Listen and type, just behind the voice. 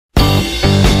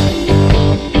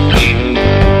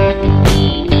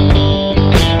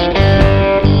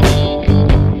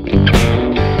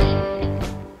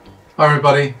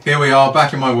everybody, here we are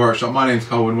back in my workshop. My name's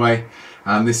Colwin Way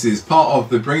and this is part of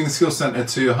the Bringing the Skills Centre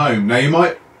to your home. Now you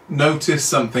might notice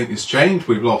something has changed.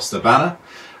 We've lost a banner.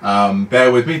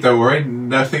 Bear with me, don't worry,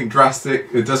 nothing drastic.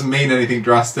 It doesn't mean anything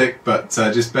drastic, but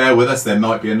just bear with us. There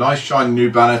might be a nice shiny new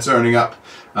banner turning up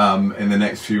in the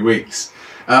next few weeks.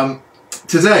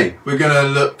 Today we're going to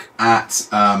look at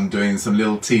doing some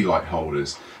little tea light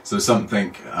holders. So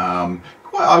something quite,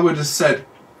 I would have said,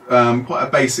 quite a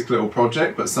basic little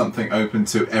project, but something open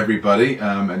to everybody,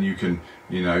 and you can,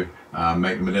 you know,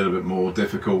 make them a little bit more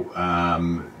difficult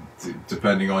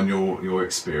depending on your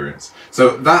experience.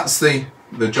 So that's the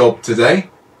job today.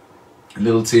 A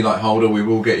little tea light holder. We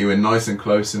will get you in nice and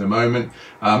close in a moment.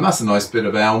 That's a nice bit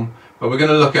of elm, but we're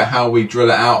going to look at how we drill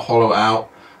it out, hollow it out.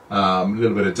 A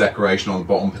little bit of decoration on the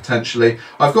bottom potentially.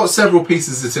 I've got several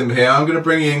pieces of timber here. I'm going to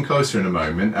bring you in closer in a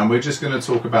moment, and we're just going to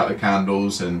talk about the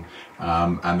candles and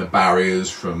the barriers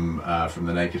from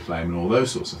the naked flame and all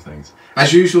those sorts of things.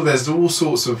 As usual, there's all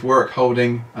sorts of work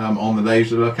holding on the lathe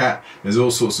to look at. There's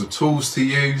all sorts of tools to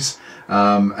use,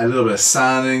 a little bit of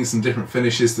sanding, some different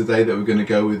finishes today that we're going to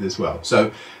go with as well.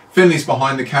 So Finley's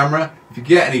behind the camera. If you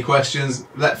get any questions,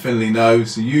 let Finley know.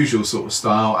 It's the usual sort of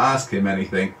style. Ask him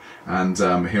anything, and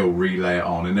he'll relay it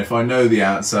on. And if I know the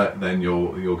answer, then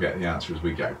you'll get the answer as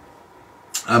we go.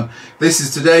 This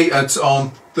is today. It's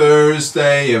on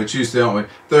Thursday. Yeah, Tuesday, aren't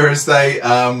we? Thursday.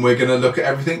 We're going to look at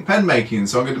everything pen making.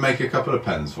 So I'm going to make a couple of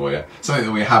pens for you. Something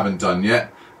that we haven't done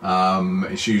yet.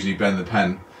 It's usually Ben the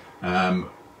pen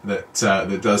that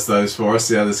does those for us,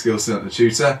 the other Skills Centre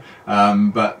tutor.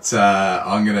 But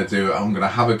I'm going to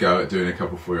have a go at doing a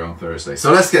couple for you on Thursday.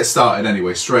 So let's get started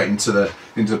anyway, straight into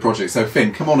the project. So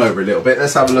Finn, come on over a little bit.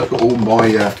 Let's have a look at all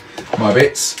my my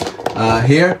bits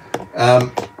here.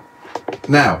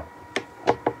 Now,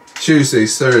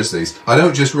 Tuesdays, Thursdays, I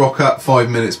don't just rock up 5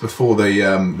 minutes before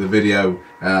the video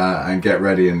and get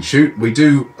ready and shoot. We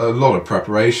do a lot of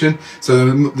preparation.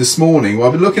 So this morning, well,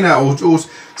 I've been looking at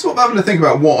sort of having to think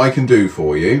about what I can do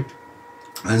for you.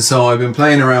 And so I've been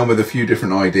playing around with a few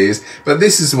different ideas, but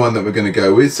this is the one that we're going to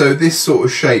go with. So this sort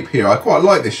of shape here, I quite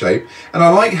like this shape, and I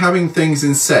like having things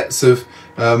in sets of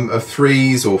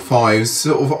 3s or 5s,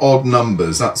 sort of odd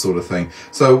numbers, that sort of thing.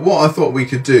 So what I thought we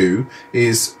could do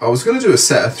is, I was going to do a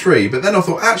set of 3, but then I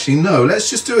thought, actually no, let's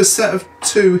just do a set of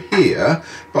 2 here,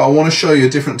 but I want to show you a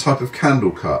different type of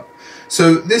candle cut.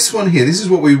 So this one here, this is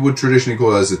what we would traditionally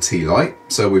call as a tea light.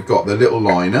 So we've got the little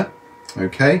liner.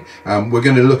 Okay, we're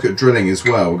going to look at drilling as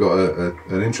well. We've got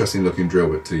an interesting looking drill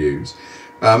bit to use.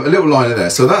 A little liner there.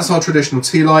 So that's our traditional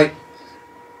tea light.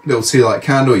 Little tea light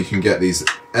candle. You can get these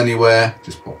anywhere.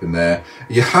 Just pop in there.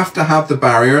 You have to have the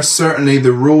barrier. Certainly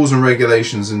the rules and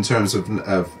regulations in terms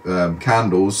of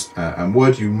candles and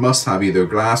wood, you must have either a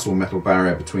glass or metal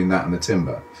barrier between that and the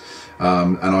timber.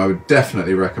 And I would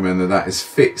definitely recommend that is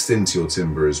fixed into your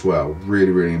timber as well.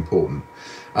 Really, really important.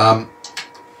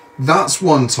 That's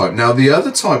one type. Now the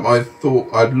other type I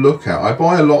thought I'd look at, I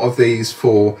buy a lot of these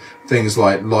for things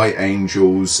like light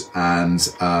angels and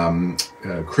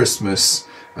Christmas,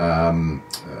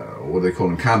 what do they call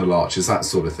them, candle arches, that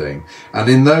sort of thing. And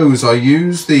in those I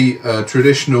use the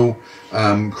traditional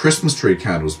Christmas tree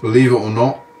candles. Believe it or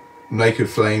not, naked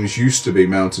flames used to be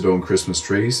mounted on Christmas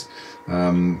trees.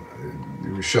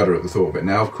 You shudder at the thought of it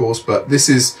now, of course, but this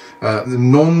is the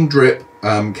non-drip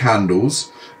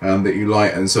candles that you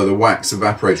light, and so the wax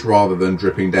evaporates rather than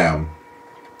dripping down.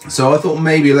 So I thought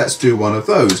maybe let's do one of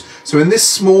those. So in this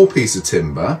small piece of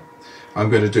timber,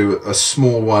 I'm going to do a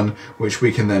small one which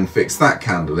we can then fix that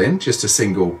candle in, just a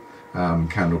single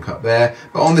candle cup there.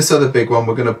 But on this other big one,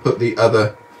 we're going to put the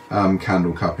other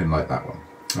candle cup in like that one.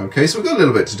 Okay, so we've got a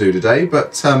little bit to do today,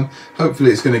 but hopefully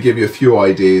it's going to give you a few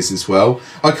ideas as well.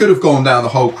 I could have gone down the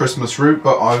whole Christmas route,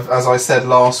 but as I said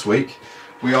last week,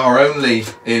 we are only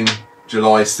in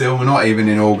July still, we're not even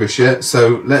in August yet,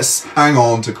 so let's hang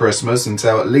on to Christmas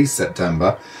until at least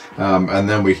September, and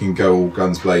then we can go all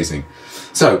guns blazing.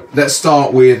 So let's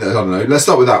start with, I don't know, let's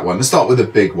start with that one. Let's start with the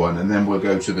big one, and then we'll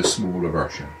go to the smaller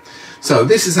version. So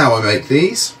this is how I make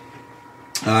these.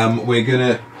 We're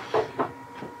gonna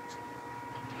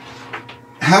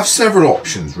have several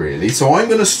options really. So I'm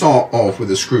going to start off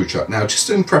with a screw chuck. Now just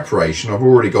in preparation, I've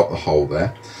already got the hole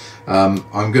there.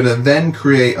 I'm going to then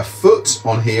create a foot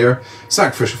on here,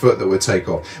 sacrificial foot that we'll take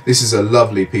off. This is a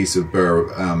lovely piece of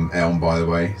burr elm, by the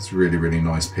way. It's a really, really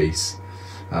nice piece.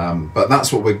 But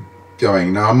that's what we're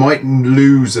going. Now I might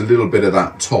lose a little bit of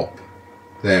that top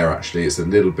there, actually. It's a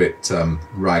little bit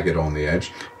ragged on the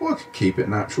edge. Or I could keep it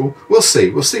natural. We'll see.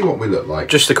 We'll see what we look like.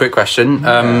 Just a quick question.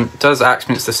 Does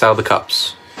Axminster sell the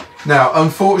cups? Now,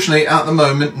 unfortunately, at the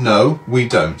moment, no, we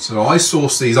don't. So I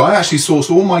source these. I actually source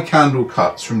all my candle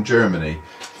cuts from Germany.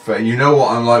 But you know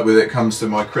what I'm like when it comes to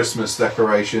my Christmas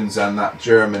decorations and that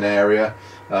German area,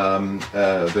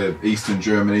 the Eastern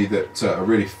Germany, that are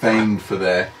really famed for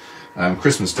their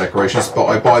Christmas decorations. But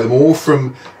I buy them all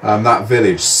from that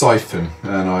village, Siphon,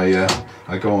 and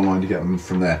I go online to get them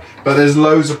from there. But there's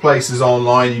loads of places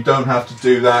online. You don't have to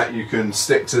do that. You can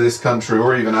stick to this country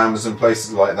or even Amazon,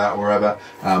 places like that, wherever,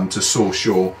 to source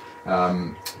your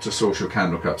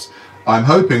candle cups. I'm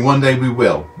hoping one day we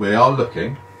will. We are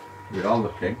looking. We are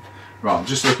looking. Right, I'm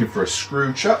just looking for a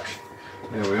screw chuck.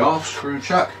 There we are, screw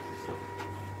chuck.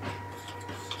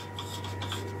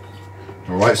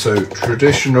 Alright, so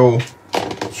traditional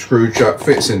screw chuck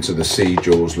fits into the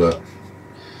C-jaws, look.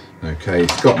 Okay,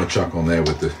 it's got my chuck on there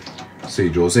with the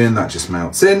C-jaws in, that just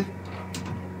mounts in.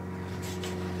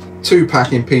 2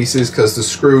 packing pieces, because the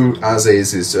screw as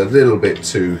is a little bit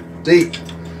too deep.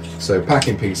 So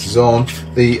packing pieces on.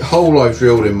 The hole I've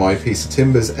drilled in my piece of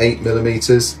timber is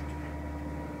 8mm.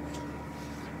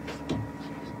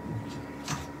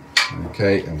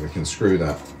 Okay, and we can screw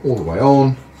that all the way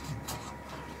on.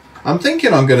 I'm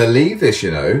thinking I'm going to leave this,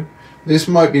 you know. This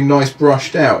might be nice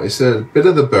brushed out. It's a bit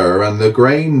of the burr, and the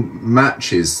grain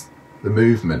matches the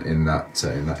movement in that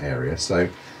area. So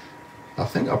I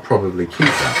think I'll probably keep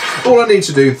that. All I need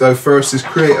to do though first is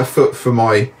create a foot for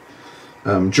my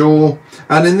jaw,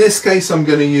 and in this case I'm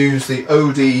going to use the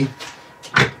OD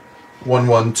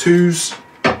 112s.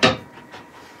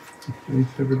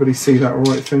 Everybody see that all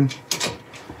right, Finn?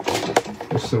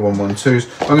 It's the 112s.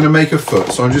 I'm going to make a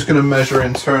foot, so I'm just going to measure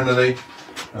internally.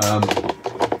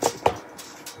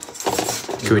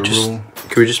 Can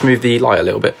we just move the light a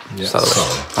little bit? Yeah,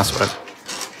 that's right.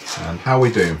 And how are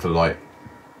we doing for light?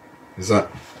 Is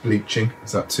that bleaching?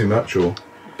 Is that too much, or?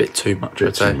 Bit too much,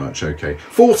 I'd say. Too much, okay.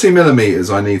 40mm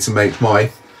I need to make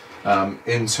my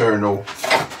external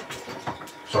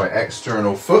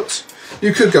foot.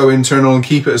 You could go internal and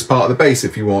keep it as part of the base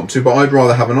if you want to, but I'd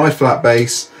rather have a nice flat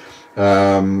base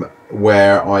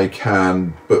where I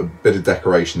can put a bit of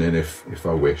decoration in if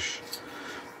I wish.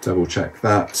 Double check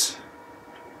that.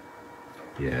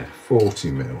 Yeah,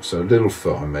 40mm, so a little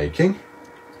foot I'm making.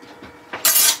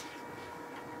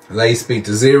 Lay speed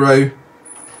to 0.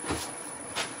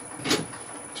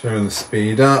 Turn the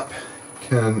speed up.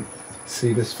 Can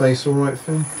see this face all right,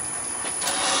 Finn?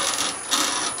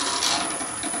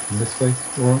 And this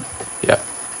face all right? Yeah.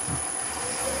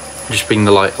 Just bring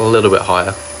the light a little bit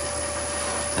higher.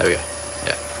 There we go.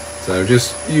 Yeah. So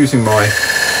just using my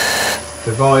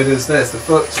dividers. There's the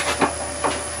foot.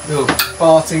 Little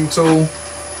farting tool.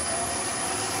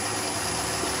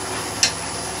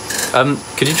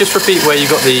 Could you just repeat where you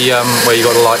got the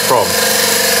light from?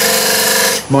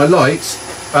 My light,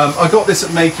 I got this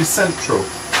at Maker Central.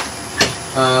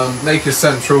 Maker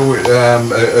Central,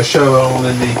 a show on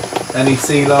in the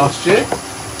NEC last year.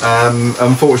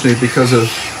 Unfortunately, because of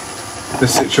the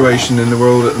situation in the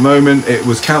world at the moment, it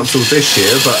was cancelled this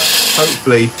year, but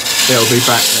hopefully they'll be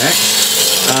back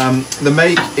next. The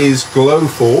make is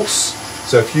Glowforce.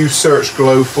 So if you search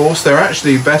Glowforce, they're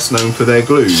actually best known for their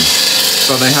glues.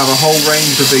 But they have a whole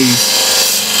range of these,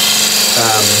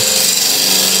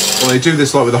 well, they do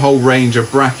this like with a whole range of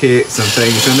brackets and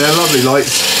things, and they're lovely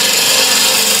lights.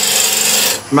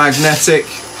 Magnetic,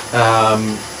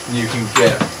 you can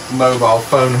get mobile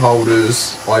phone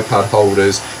holders, iPad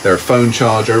holders, they're a phone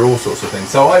charger, all sorts of things.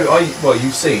 So well,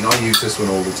 you've seen, I use this one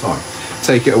all the time.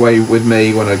 Take it away with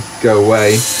me when I go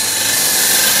away.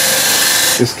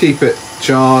 Just keep it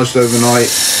charged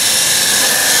overnight.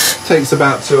 Takes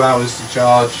about 2 hours to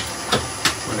charge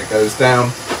when it goes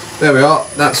down. There we are,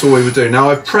 that's all we would do. Now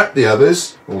I've prepped the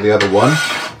others, or the other one,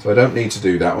 so I don't need to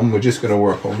do that one. We're just going to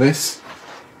work on this.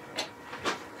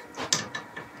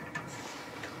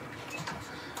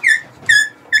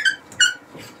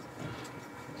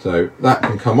 So that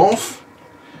can come off,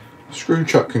 screw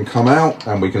chuck can come out,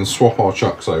 and we can swap our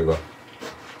chucks over.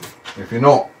 If you're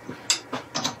not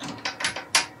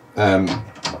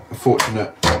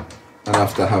fortunate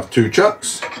enough to have 2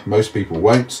 chucks, most people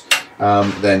won't,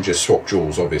 then just swap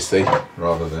jaws obviously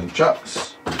rather than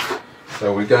chucks.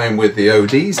 So we're going with the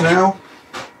ODs now.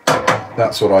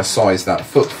 That's what I sized that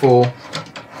foot for.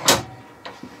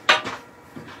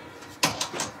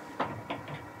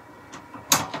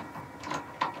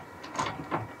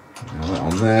 Now that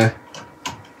on there.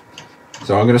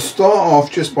 So I'm going to start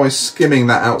off just by skimming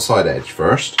that outside edge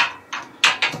first.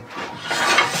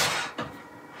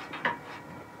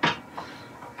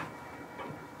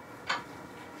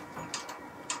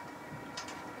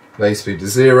 Lay speed to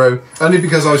 0, only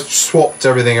because I swapped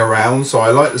everything around, so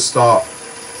I like to start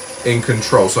in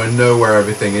control, so I know where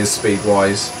everything is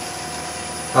speed-wise.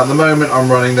 At the moment I'm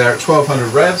running there at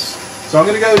 1200 revs, so I'm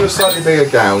going to go to a slightly bigger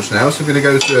gouge now, so I'm going to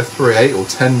go to a 3/8 or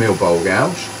 10mm bowl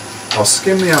gouge. I'll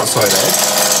skim the outside edge.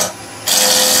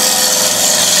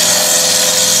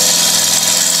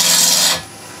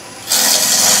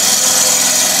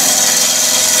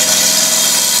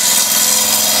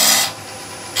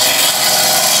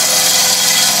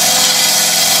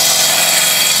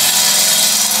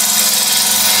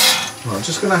 I'm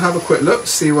just going to have a quick look,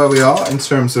 see where we are in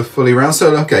terms of fully round.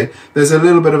 So, okay, there's a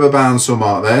little bit of a bandsaw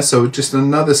mark there, so just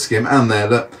another skim, and there,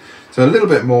 look. So a little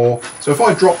bit more. So if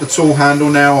I drop the tool handle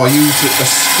now, I'll use a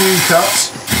skew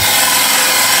cut.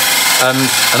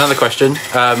 Another question.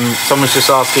 Someone's just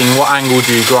asking, what angle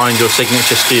do you grind your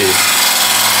signature skew?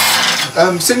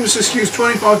 Signature skew is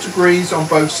 25 degrees on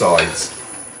both sides.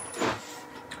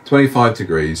 25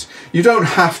 degrees. You don't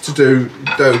have to do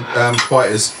quite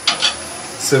as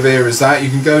severe as that. You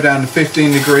can go down to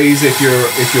 15 degrees if you're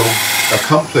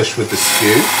accomplished with the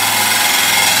skew.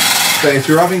 But if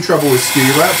you're having trouble with skew,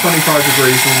 about 25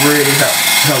 degrees will really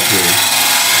help you.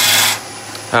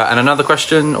 And another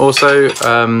question also,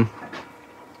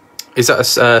 is that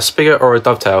a spigot or a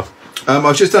dovetail?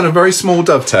 I've just done a very small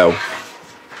dovetail.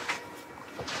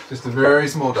 Just a very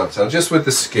small dovetail, just with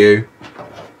the skew.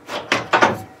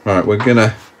 Right, we're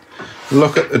gonna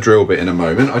look at the drill bit in a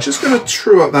moment. I'm just going to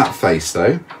true up that face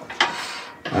though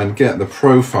and get the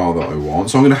profile that I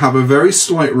want. So I'm going to have a very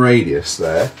slight radius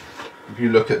there. If you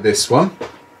look at this one,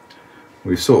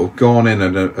 we've sort of gone in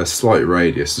at a slight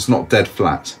radius. It's not dead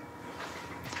flat.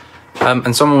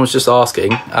 And someone was just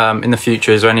asking, in the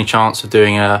future, is there any chance of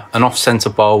doing an off-centre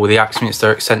bowl with the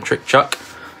Axminster eccentric chuck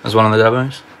as one of the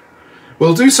demos?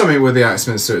 We'll do something with the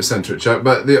Axminster eccentric chuck,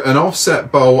 but an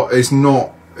offset bowl is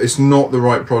not. It's not the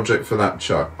right project for that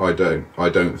chuck. I don't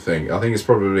think. I think it's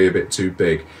probably a bit too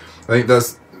big. I think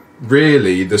that's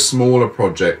really the smaller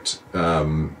project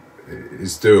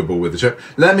is doable with the chuck.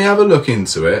 Let me have a look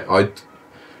into it.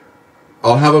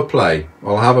 I'll have a play.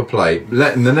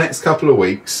 In the next couple of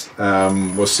weeks,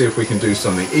 we'll see if we can do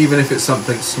something, even if it's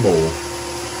something small.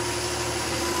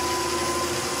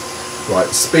 Right,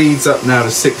 speed's up now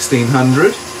to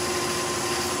 1600.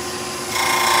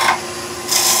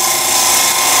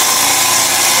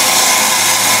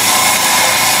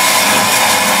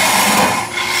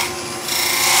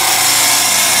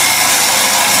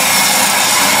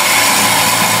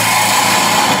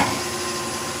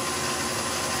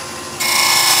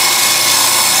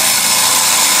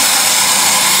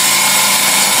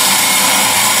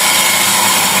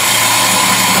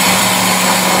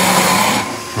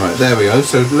 There we go,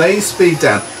 so lay speed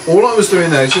down. All I was doing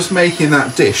there is just making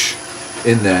that dish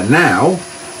in there. Now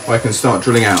I can start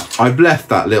drilling out. I've left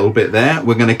that little bit there.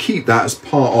 We're going to keep that as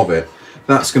part of it.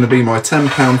 That's going to be my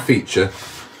 £10 feature.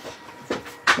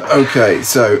 Okay,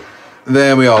 so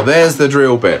there we are. There's the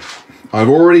drill bit. I've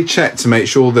already checked to make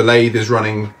sure the lathe is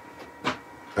running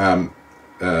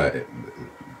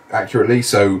accurately.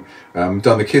 So done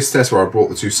the KISS test where I brought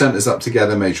the two centres up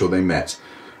together, made sure they met.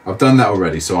 I've done that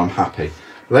already, so I'm happy.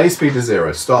 Lay speed to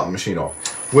 0, start the machine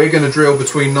off. We're going to drill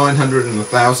between 900 and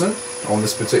 1000 on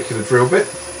this particular drill bit.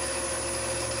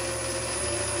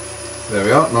 There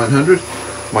we are, 900.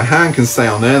 My hand can stay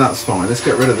on there, that's fine. Let's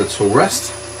get rid of the tool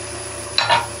rest.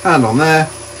 Hand on there.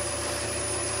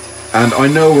 And I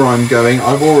know where I'm going.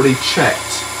 I've already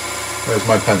checked. Where's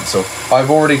my pencil?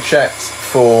 I've already checked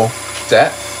for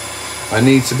depth. I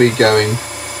need to be going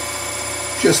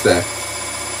just there.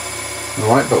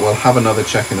 All right, but we'll have another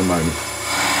check in a moment.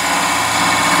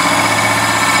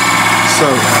 So,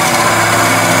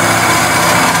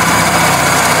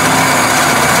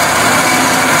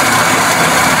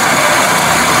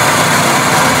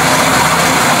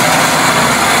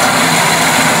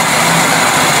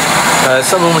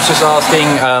 someone was just asking,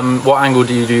 what angle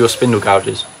do you do your spindle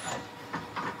gouges?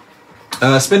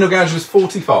 Spindle gouge is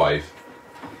 45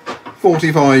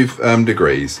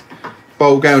 degrees.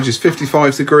 Bowl gouge is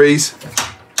 55 degrees.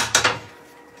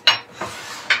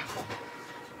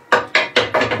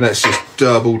 Let's just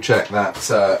double check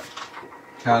that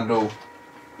candle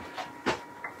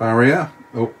barrier.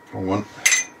 Oh, wrong one.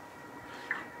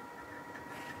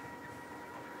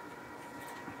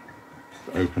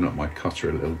 Open up my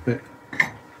cutter a little bit.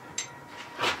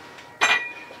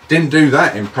 Didn't do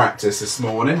that in practice this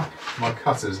morning. My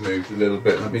cutter's moved a little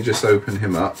bit. Let me just open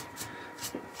him up.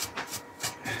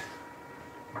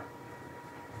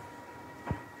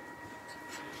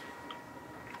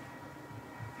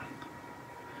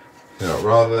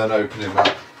 Rather than open him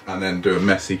up and then do a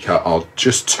messy cut, I'll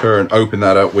just open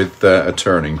that up with a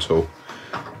turning tool.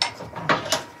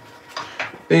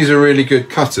 these are really good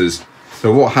cutters.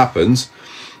 So what happens,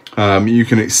 you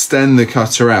can extend the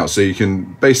cutter out, so you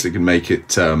can basically make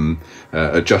it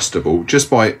adjustable just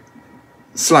by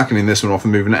slackening this one off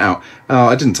and moving it out.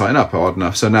 I didn't tighten up hard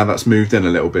enough, so now that's moved in a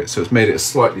little bit, so it's made it a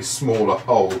slightly smaller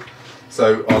hole.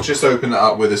 So I'll just open that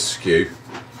up with a skew.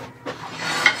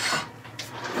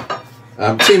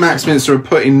 Team Axminster are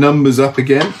putting numbers up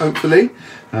again, hopefully.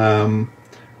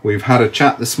 We've had a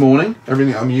chat this morning,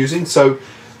 everything I'm using. So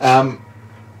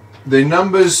the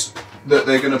numbers that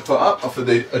they're going to put up are for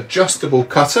the adjustable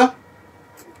cutter.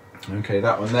 Okay,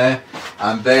 that one there.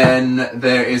 And then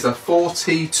there is a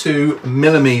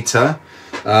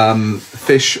 42mm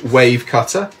fish wave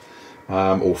cutter,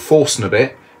 or Forstner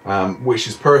bit, which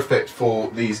is perfect for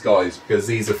these guys because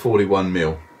these are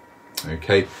 41mm.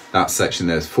 Okay, that section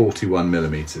there is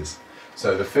 41mm.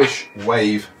 So the fish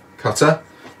wave cutter,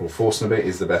 or Forstner bit,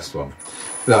 is the best one.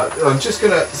 Now, I'm just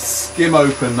going to skim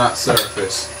open that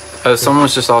surface. Someone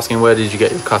was just asking, where did you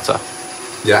get your cutter?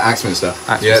 Yeah, Axminster.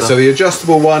 Yeah, so the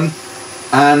adjustable one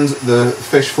and the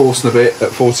fish Forstner bit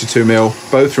at 42mm,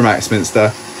 both from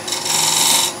Axminster.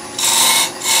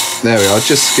 There we are,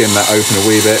 just skim that open a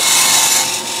wee bit.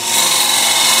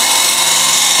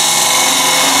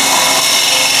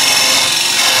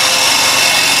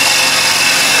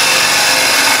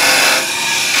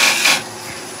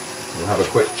 We'll have a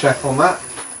quick check on that,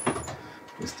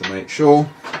 just to make sure.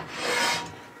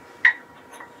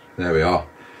 There we are.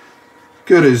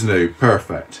 Good as new,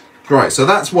 perfect. Right, so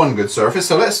that's one good surface.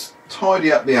 So let's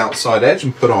tidy up the outside edge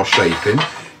and put our shape in.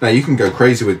 Now you can go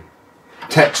crazy with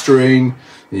texturing.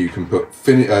 You can put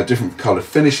different coloured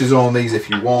finishes on these if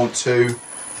you want to.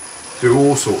 Do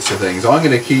all sorts of things. I'm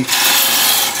going to keep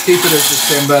it as the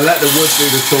timber, let the wood do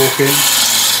the talking.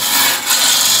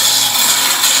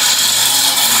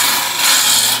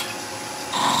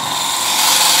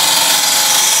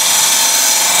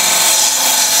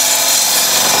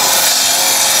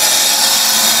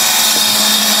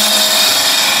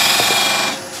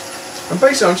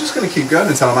 Basically, I'm just going to keep going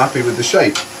until I'm happy with the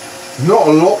shape. Not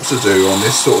a lot to do on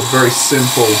this sort of very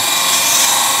simple,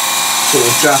 sort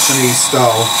of Japanese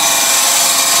style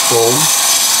form.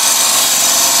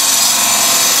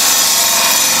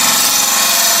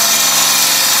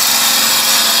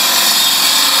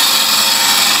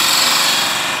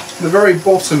 The very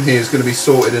bottom here is going to be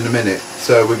sorted in a minute,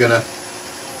 so we're going to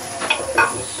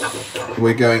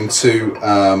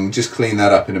just clean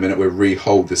that up in a minute. We'll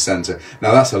re-hold the centre.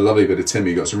 Now that's a lovely bit of timber.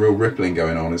 You've got some real rippling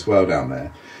going on as well down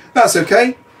there. That's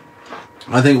okay.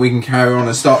 I think we can carry on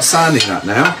and start sanding that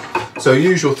now. So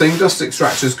usual thing, dust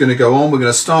extractor is going to go on. We're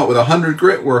going to start with 100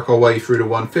 grit, work our way through to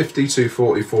 150,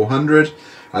 240, 400,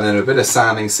 and then a bit of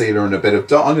sanding sealer and a bit of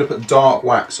dark. I'm going to put dark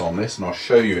wax on this, and I'll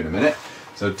show you in a minute.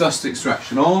 So dust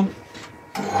extraction on.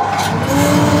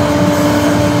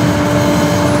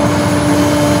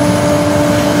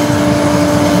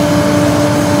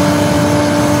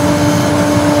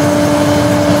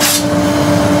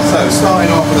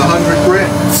 Starting off with 100 grit.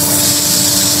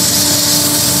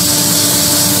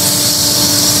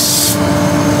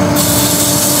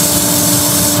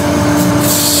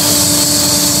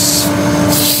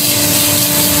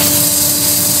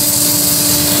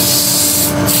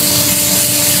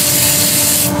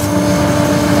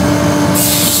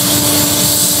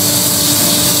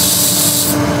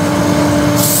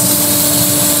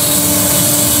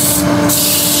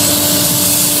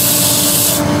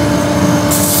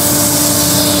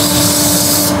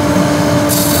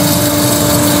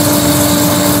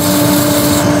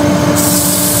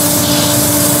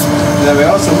 There we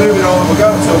are, so moving on, we'll go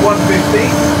up to 150.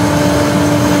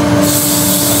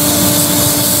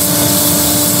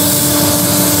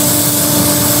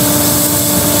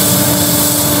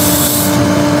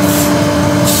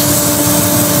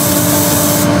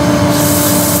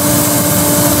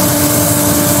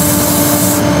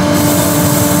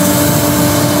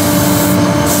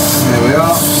 There we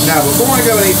are. Now, before I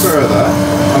go any further,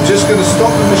 I'm just going to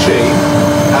stop the machine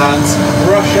and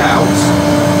brush out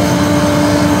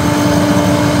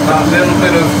that little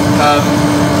bit of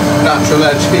natural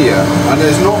edge here, and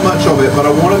there's not much of it, but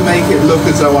I want to make it look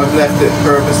as though I've left it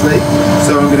purposely,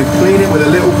 so I'm going to clean it with a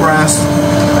little brass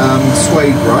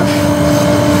suede brush.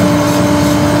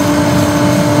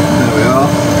 There we are,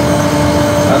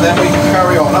 and then we can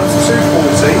carry on up to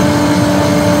 240.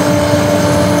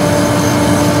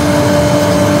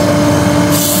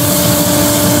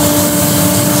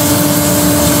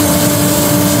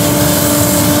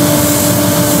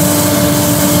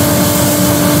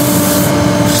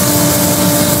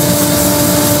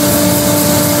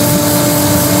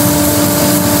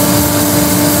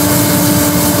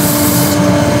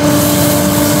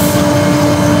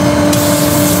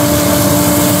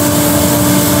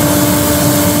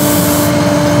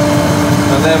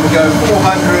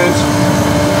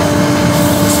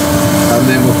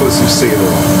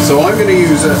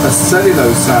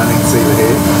 cellulose sanding sealer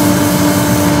here,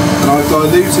 and I've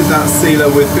diluted that sealer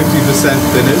with 50%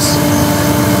 thinners.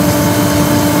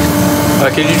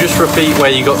 Could you just repeat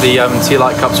where you got the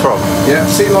Tealight cups from? Yeah,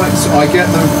 Tealights, I get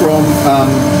them from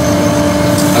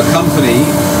a company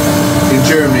in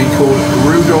Germany called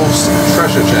Rudolf's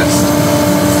Treasure Chest,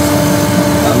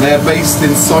 and they're based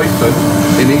in Seifen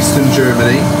in eastern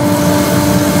Germany.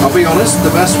 I'll be honest,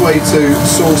 the best way to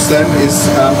source them is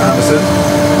Amazon.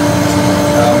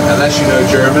 Unless you know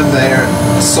German, their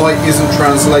site isn't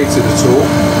translated at all.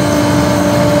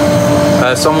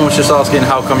 Someone was just asking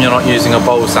how come you're not using a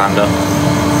bowl sander?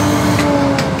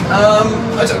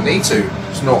 I don't need to.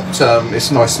 It's not. It's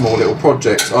a nice small little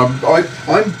project. I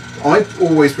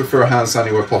always prefer hand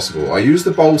sanding where possible. I use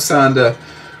the bowl sander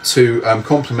to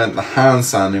complement the hand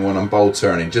sanding when I'm bowl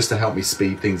turning, just to help me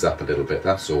speed things up a little bit.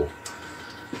 That's all.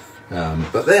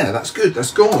 But there, that's good.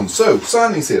 That's gone. So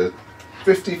sanding sealer,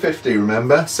 50-50.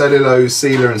 Remember, cellulose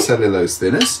sealer and cellulose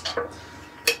thinners,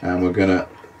 and we're gonna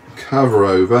cover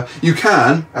over. You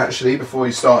can actually, before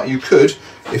you start, you could,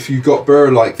 if you've got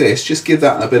burr like this, just give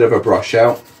that a bit of a brush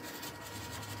out,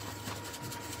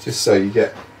 just so you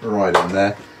get right in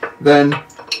there. Then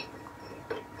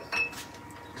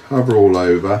cover all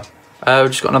over.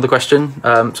 We've just got another question.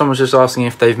 Someone's just asking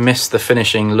if they've missed the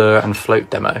finishing lure and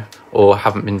float demo or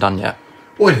haven't been done yet.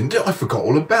 Oh, I didn't do. I forgot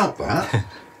all about that.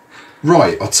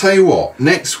 Right, I'll tell you what.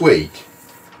 Next week.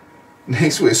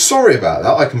 Sorry about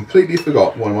that. I completely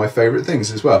forgot one of my favourite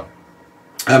things as well.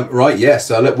 Right,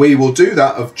 yes. We will do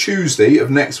that of Tuesday of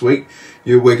next week.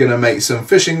 We're going to make some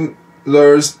fishing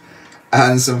lures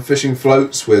and some fishing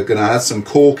floats. We're going to add some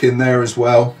cork in there as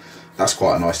well. That's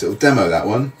quite a nice little demo, that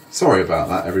one. Sorry about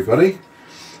that, everybody.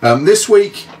 This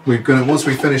week, once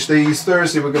we finish these,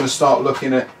 Thursday we're going to start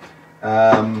looking at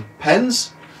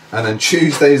pens, and then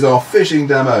Tuesday's our fishing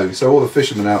demo. So all the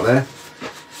fishermen out there,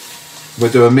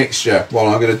 we'll do a mixture. Well,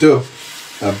 I'm going to do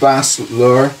a bass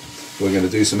lure. We're going to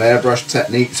do some airbrush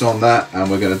techniques on that,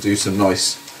 and we're going to do some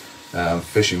nice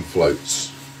fishing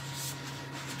floats.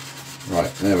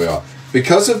 Right, there we are.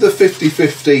 Because of the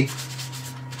 50-50,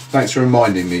 thanks for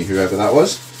reminding me, whoever that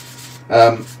was.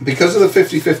 Because of the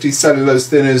 50-50 cellulose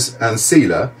thinners and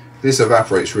sealer, this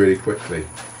evaporates really quickly.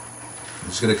 I'm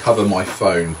just going to cover my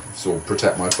phone, sort of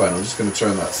protect my phone. I'm just going to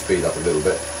turn that speed up a little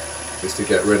bit, just to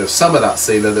get rid of some of that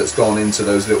sealer that's gone into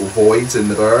those little voids in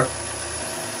the burr.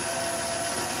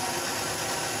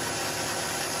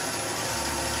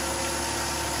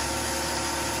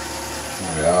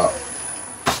 There we are.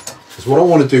 Because what I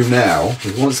want to do now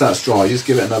is, once that's dry, just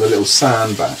give it another little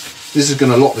sand back. This is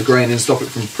going to lock the grain and stop it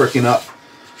from pricking up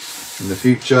in the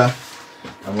future.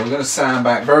 And we're going to sand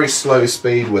back very slow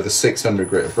speed with a 600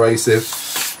 grit abrasive.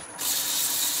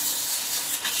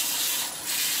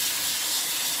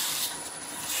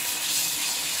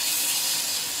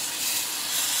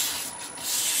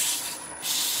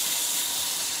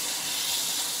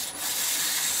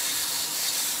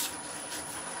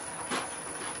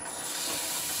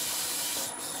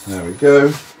 There we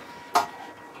go.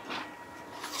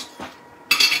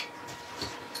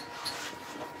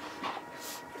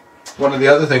 One of the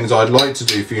other things I'd like to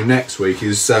do for you next week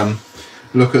is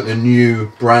look at the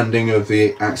new branding of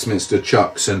the Axminster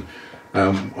chucks. And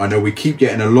I know we keep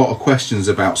getting a lot of questions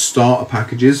about starter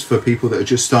packages for people that are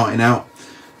just starting out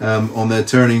on their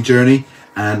turning journey.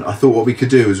 And I thought what we could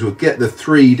do is we'll get the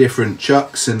 3 different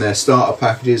chucks in their starter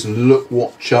packages and look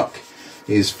what chuck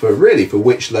is for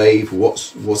which lathe,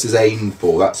 what's his aim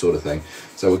for, that sort of thing.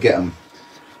 So we'll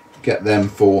get them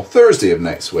for Thursday of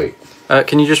next week.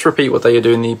 Can you just repeat what day you're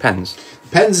doing the pens?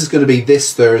 Pens is going to be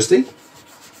this Thursday.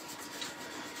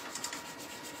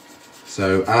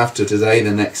 So after today,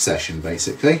 the next session,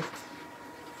 basically.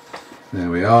 There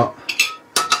we are.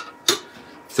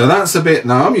 So that's a bit.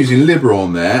 Now I'm using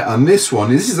Liberon there, and this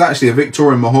is actually a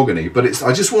Victorian mahogany, but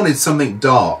I just wanted something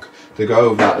dark to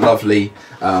go over that lovely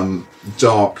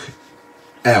dark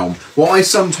elm. What I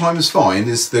sometimes find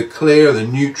is the clear, the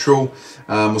neutral,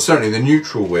 or certainly the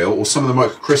neutral wheel, or some of the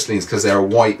microcrystallines, because they're a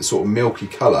white sort of milky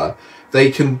colour,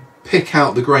 they can pick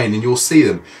out the grain and you'll see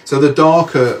them. So the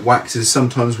darker waxes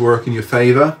sometimes work in your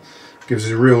favour, gives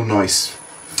us a real nice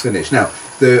finish. Now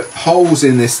the holes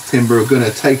in this timber are going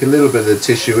to take a little bit of the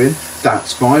tissue in.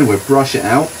 That's fine, we'll brush it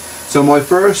out. So my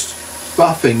first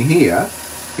buffing here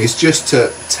is just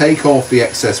to take off the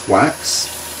excess wax.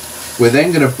 We're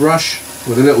then going to brush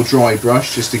with a little dry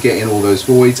brush just to get in all those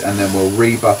voids, and then we'll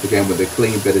rebuff again with a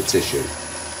clean bit of tissue.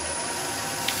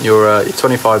 You're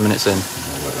 25 minutes in.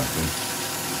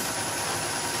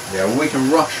 Yeah, well, we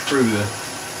can rush through the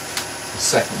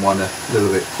second one a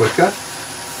little bit quicker.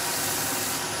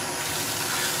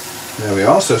 There we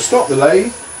are. So stop the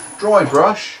lathe, dry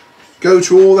brush, go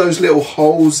to all those little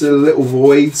holes, the little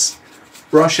voids,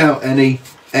 brush out any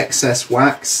excess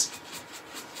wax,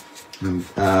 and,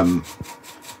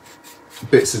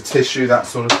 bits of tissue, that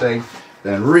sort of thing,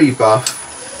 then rebuff.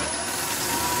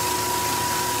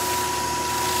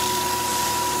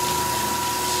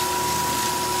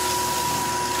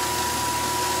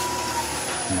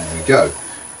 There we go.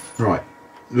 Right,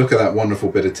 look at that wonderful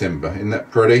bit of timber. Isn't that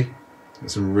pretty?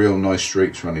 There's some real nice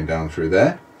streaks running down through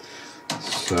there.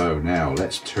 So now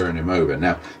let's turn him over.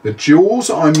 Now the jaws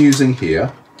I'm using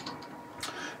here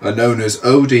are known as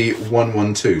OD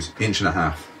 112s, 1.5 inches.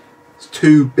 It's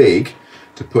too big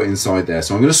to put inside there,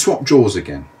 so I'm going to swap jaws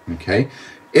again. Okay,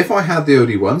 if I had the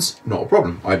OD ones, not a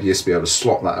problem. I'd just be able to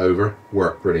slot that over,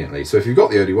 work brilliantly. So if you've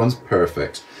got the OD ones,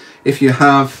 perfect. If you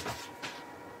have,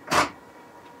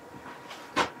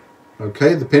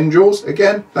 okay, the pin jaws,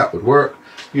 again, that would work.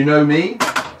 You know me,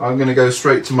 I'm going to go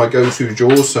straight to my go-to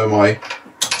jaws, so my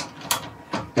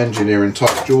engineering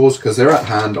type jaws, because they're at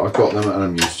hand, I've got them and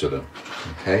I'm used to them.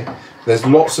 Okay, there's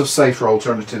lots of safer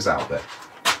alternatives out there.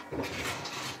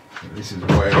 This is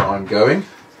where I'm going.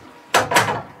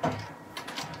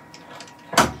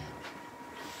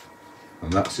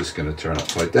 And that's just going to turn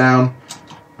upside down.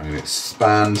 I'm going to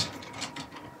expand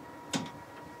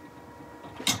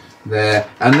there,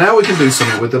 and now we can do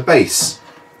something with the base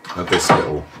of this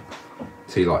little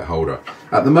tea light holder.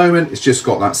 At the moment it's just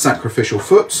got that sacrificial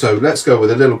foot, so let's go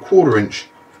with a little 1/4 inch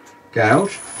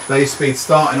gouge. Base speed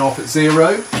starting off at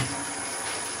 0,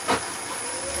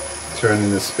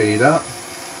 turning the speed up.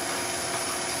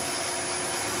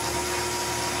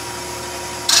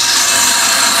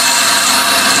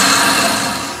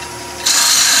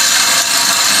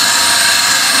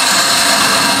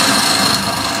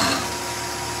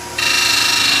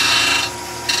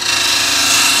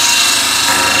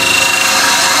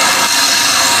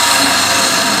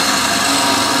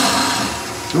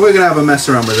 We're going to have a mess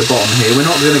around with the bottom here. We're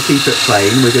not going to keep it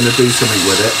plain, we're going to do something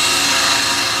with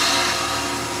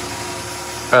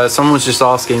it. Someone was just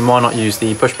asking why not use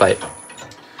the push plate?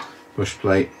 Push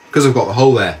plate, because I've got the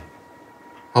hole there.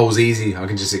 Hole's easy, I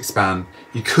can just expand.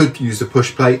 You could use the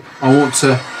push plate. I want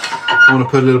to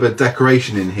put a little bit of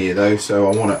decoration in here though,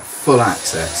 so I want it full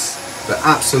access. But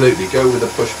absolutely, go with the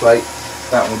push plate,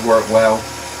 that would work well.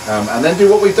 And then do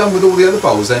what we've done with all the other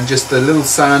bowls, then just a little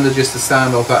sander just to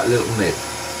stand off that little nib.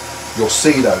 You'll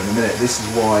see though in a minute, this is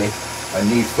why I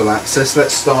need full access.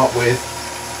 Let's start with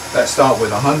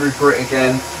 100 grit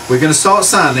again. We're going to start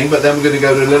sanding, but then we're going to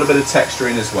go to a little bit of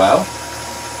texturing as well.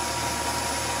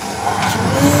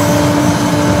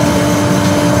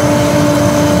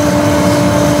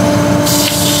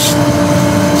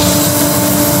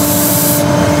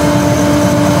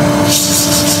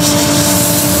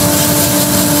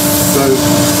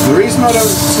 The reason I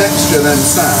don't texture then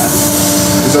sand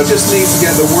is I just need to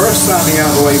get the worst sanding out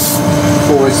of the way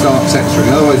before I start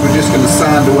texturing. Otherwise we're just going to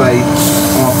sand away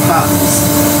our patterns.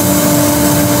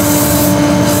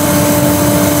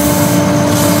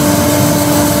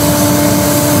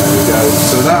 There we go.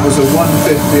 So that was a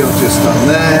 150 I've just done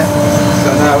there. So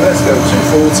now let's go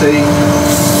 240.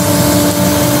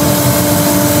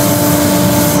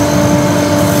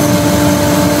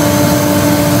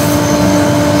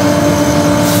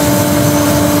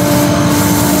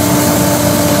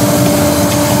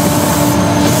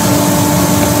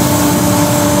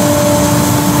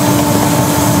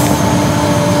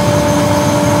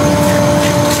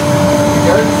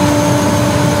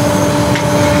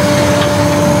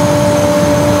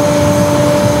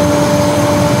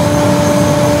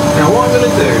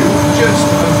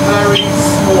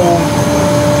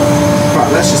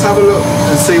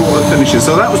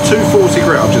 So that was 240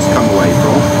 grit I've just come away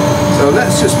from. So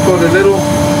let's just put a little,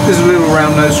 this is a little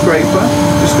round nose scraper.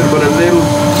 Just going to put a little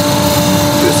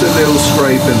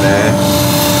scrape in there.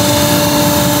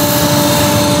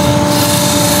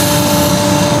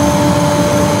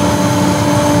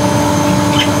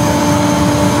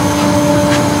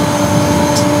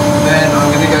 Then I'm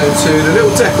going to go to the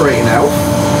little decorating elf.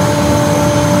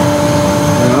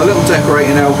 And our little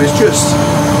decorating elf is just,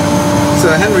 it's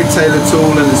a Henry Taylor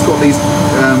tool, and it's got these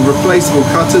replaceable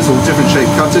cutters or different shaped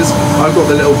cutters. I've got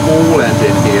the little ball end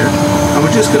in here, and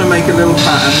we're just going to make a little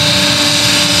pattern.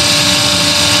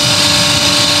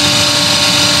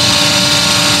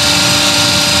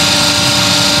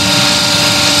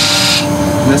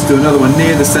 And let's do another one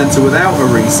near the centre without a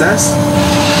recess.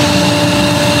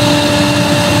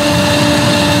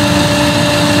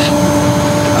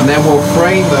 And then we'll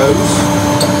frame those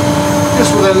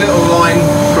just with a little line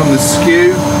from the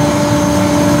skew.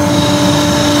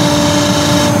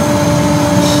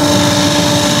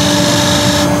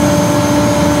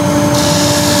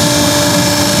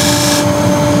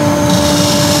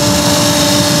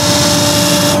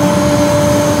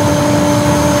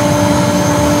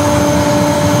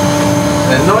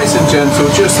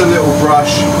 a little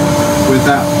brush with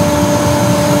that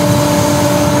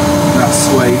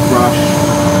suede brush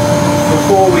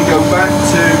before we go back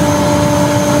to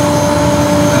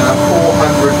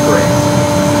 400 grit.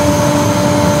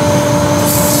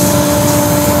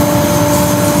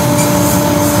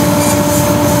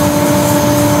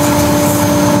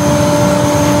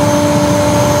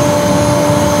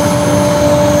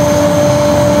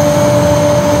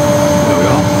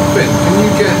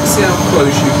 See how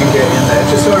close you can get in there,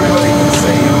 just so everybody can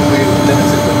see. We're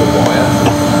limited with the wire.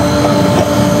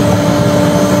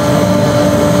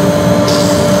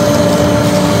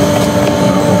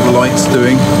 What the light's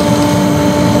doing.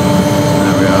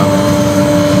 There we are.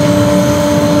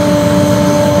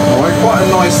 Alright, quite a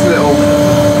nice little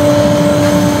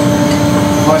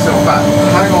bat.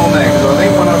 Hang on there, because I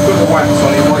think when I put the wax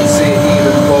on, you might see it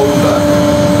even bolder.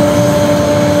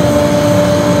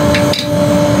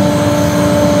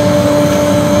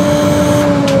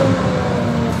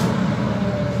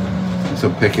 So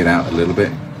pick it out a little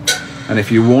bit, and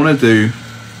if you want to do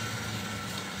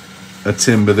a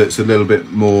timber that's a little bit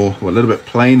more, well, a little bit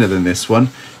plainer than this one,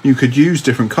 you could use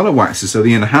different color waxes. So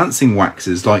the enhancing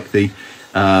waxes, like the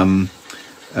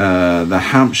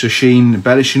Hampshire sheen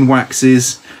embellishing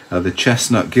waxes, the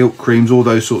chestnut gilt creams, all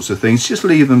those sorts of things, just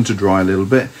leave them to dry a little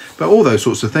bit. But all those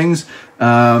sorts of things,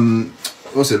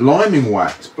 what's it, liming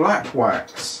wax, black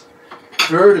wax,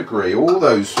 verdigris, all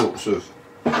those sorts of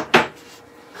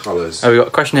colours. Oh, we've got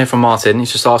a question here from Martin.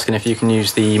 He's just asking if you can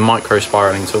use the micro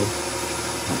spiraling tool.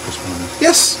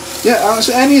 Yes, yeah,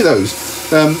 any of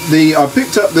those. I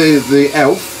picked up the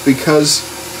Elf because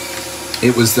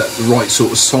it was the right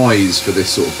sort of size for this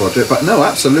sort of project. But no,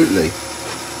 absolutely.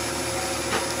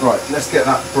 Right, let's get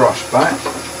that brush back.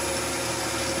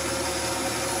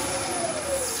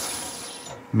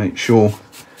 Make sure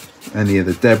any of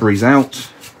the debris out.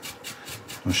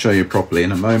 I'll show you properly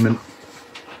in a moment.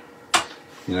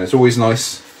 You know, it's always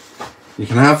nice. You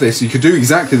can have this, you could do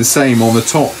exactly the same on the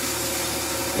top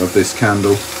of this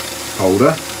candle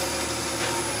holder.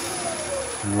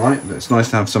 Alright, but it's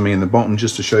nice to have something in the bottom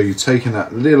just to show you taking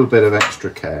that little bit of extra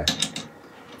care.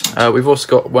 We've also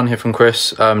got one here from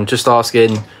Chris, just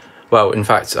asking, well, in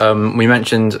fact, we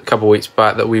mentioned a couple of weeks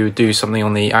back that we would do something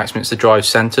on the Axminster drive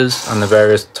centres and the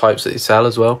various types that they sell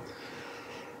as well.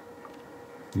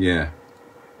 Yeah.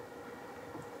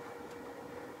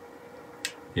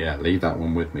 Yeah, leave that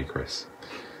one with me, Chris.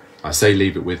 I say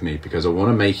leave it with me because I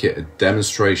want to make it a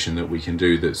demonstration that we can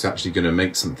do that's actually going to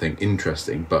make something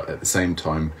interesting, but at the same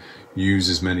time use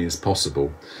as many as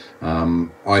possible.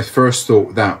 I first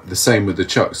thought that the same with the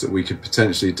chucks, that we could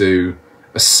potentially do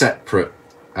a separate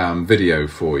video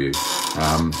for you.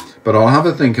 But I'll have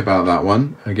a think about that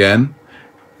one again.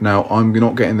 Now, I'm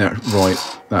not getting that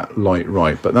light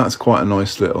right, but that's quite a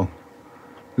nice little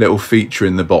feature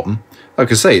in the bottom. Like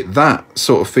I say, that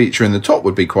sort of feature in the top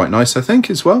would be quite nice, I think,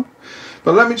 as well.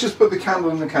 But let me just put the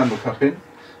candle in the candle cup in.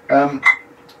 There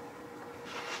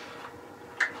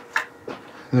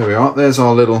we are. There's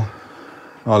our little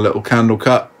candle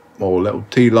cup, or little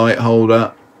tea light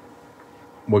holder.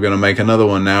 We're going to make another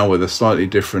one now with a slightly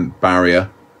different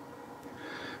barrier.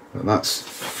 But that's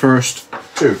first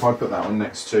two. If I put that one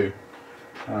next to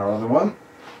our other one,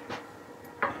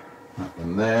 that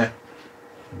one there.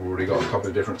 We've already got a couple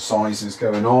of different sizes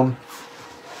going on.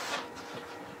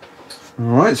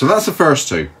 Alright, so that's the first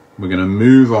two. We're going to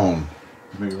move on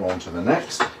to the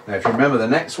next. Now, if you remember the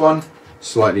next one,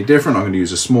 slightly different. I'm going to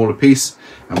use a smaller piece,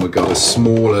 and we've got a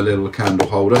smaller little candle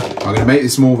holder. I'm going to make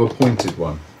this more of a pointed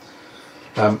one.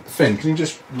 Finn, can you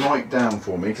just write down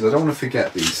for me, because I don't want to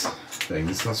forget these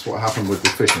things. That's what happened with the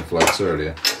fishing floats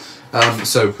earlier.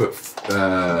 So put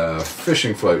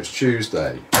fishing floats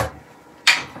Tuesday.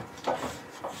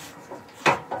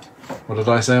 What did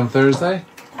I say on Thursday?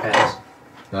 Pens.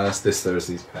 No, that's this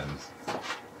Thursday's pens.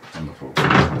 Wonderful.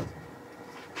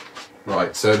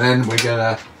 Right, so then we're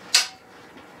gonna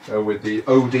go with the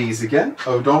ODs again,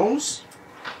 O'Donnell's.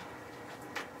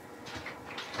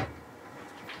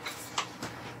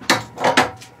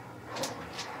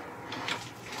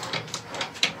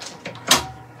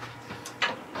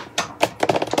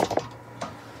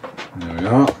 There we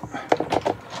are.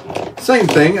 Same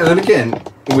thing, and then again,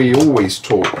 we always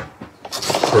talk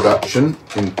production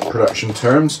in production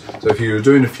terms. So if you're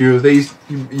doing a few of these,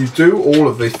 you do all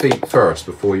of the feet first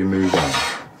before you move on.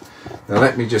 Now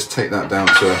let me just take that down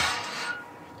to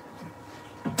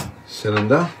a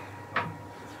cylinder.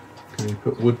 Can you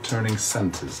put wood turning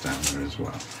centres down there as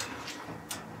well?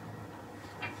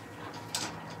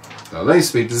 So lay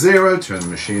speed to 0, turn the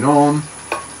machine on.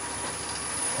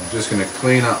 I'm just going to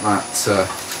clean up that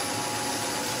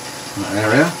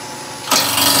area.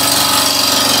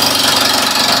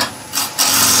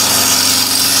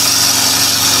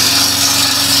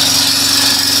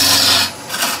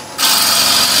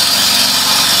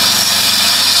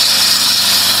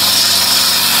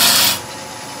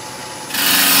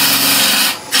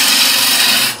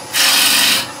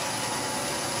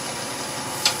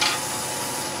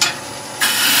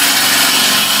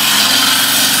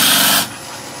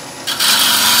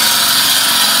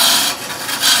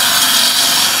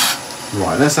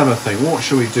 let's have a think. What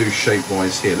should we do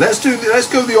shape-wise here? Let's go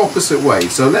the opposite way.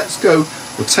 So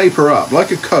we'll taper up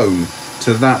like a cone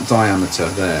to that diameter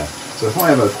there. So if I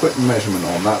have a quick measurement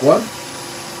on that one.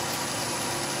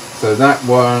 So that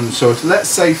one, so let's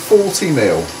say 40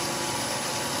 mil.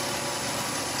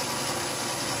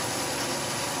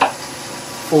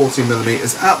 40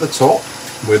 millimeters at the top.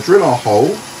 We'll drill our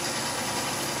hole.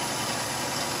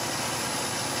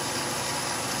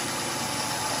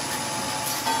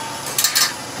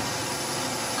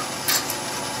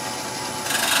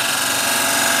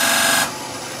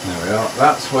 There we are.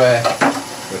 That's where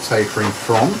we're tapering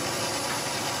from.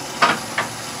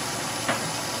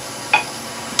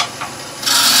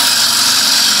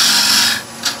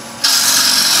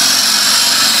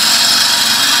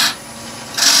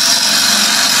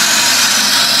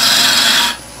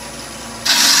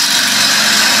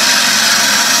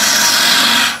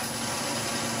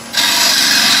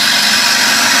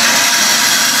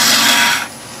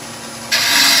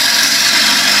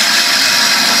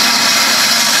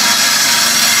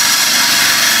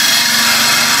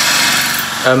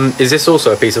 Is this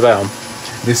also a piece of elm?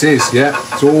 This is, yeah.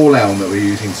 It's all elm that we're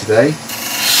using today.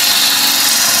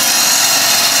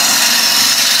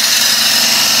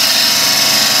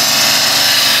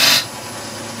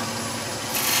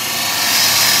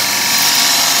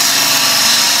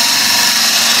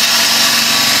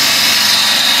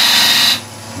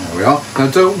 There we are. Now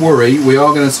don't worry, we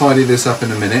are going to tidy this up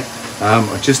in a minute.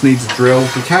 I just need to drill.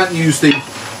 We can't use the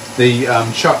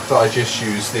chuck that I just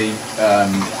used,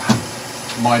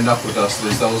 my knuckle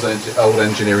dusters, those old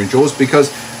engineering jaws, because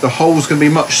the hole's going to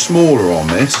be much smaller on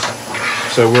this.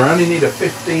 So we only need a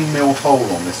 15mm hole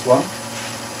on this one.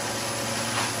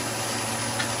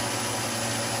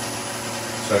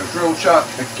 So drill chuck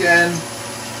again,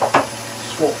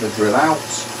 swap the drill out,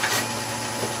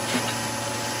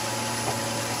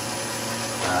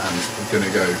 and we're going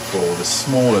to go for the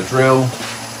smaller drill.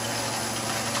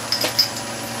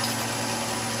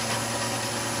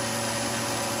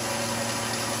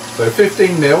 So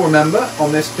 15mm, remember,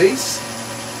 on this piece.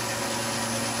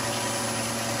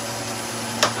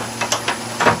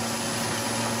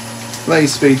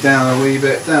 Blaze speed down a wee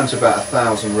bit, down to about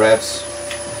 1,000 revs.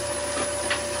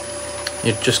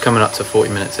 You're just coming up to 40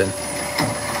 minutes in.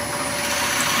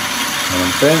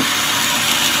 Okay.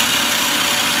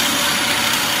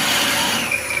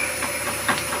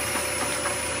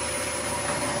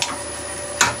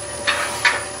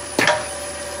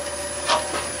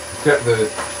 Get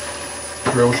the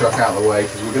drill chuck out of the way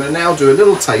because we're going to now do a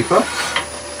little taper,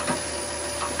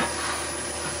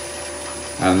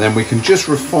 and then we can just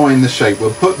refine the shape.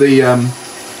 We'll put the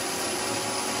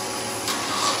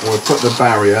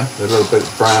barrier, the little bit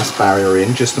of brass barrier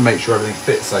in, just to make sure everything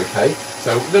fits okay.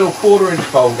 So little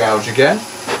 1/4" bowl gouge again.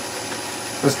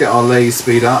 Let's get our lathe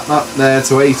speed up there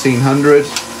to 1800.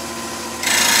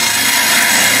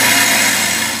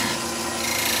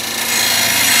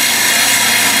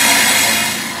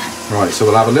 Right, so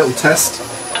we'll have a little test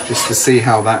just to see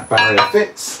how that barrier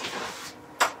fits.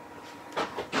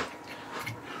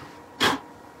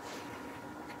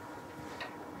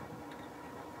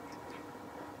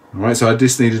 Alright, so I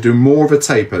just need to do more of a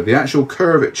taper. The actual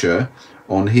curvature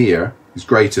on here is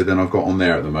greater than I've got on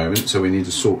there at the moment, so we need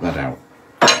to sort that out.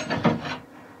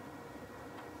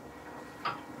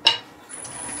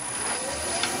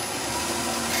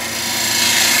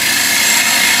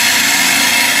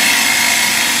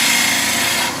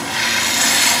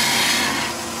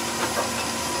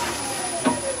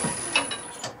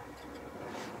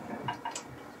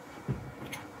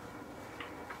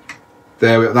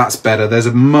 There, that's better. There's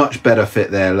a much better fit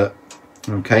there, look.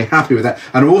 Okay, happy with that.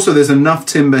 And also there's enough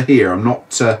timber here. I'm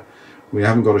not, we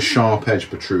haven't got a sharp edge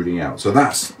protruding out. So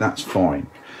that's fine.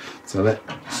 So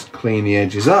let's clean the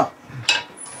edges up.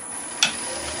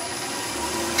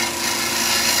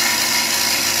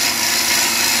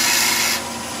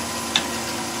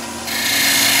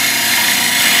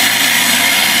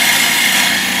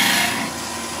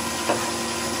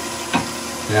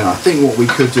 And I think what we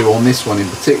could do on this one in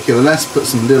particular, let's put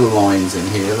some little lines in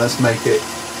here. Let's make it,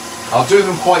 I'll do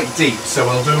them quite deep, so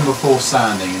I'll do them before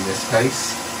sanding in this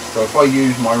case. So if I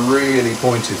use my really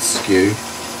pointed skew,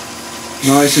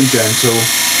 nice and gentle.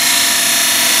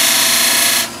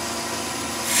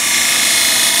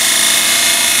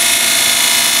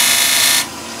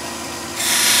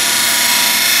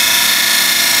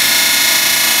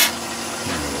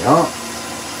 There we are.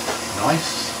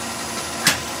 Nice.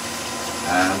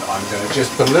 And I'm going to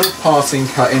just put a little passing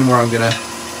cut in where I'm going to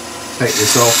take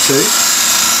this off to.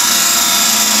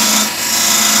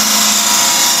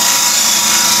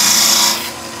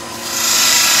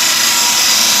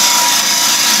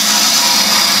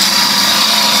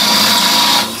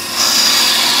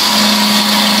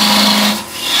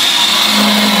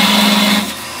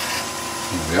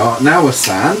 are. Now we're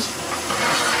sand.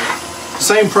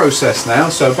 Same process now,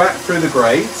 so back through the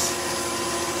grades.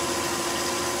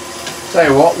 Tell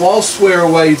you what, whilst we're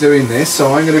away doing this,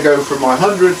 so I'm going to go from my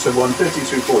 100 to 150,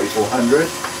 240, 400,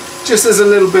 just as a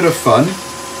little bit of fun.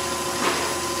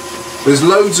 There's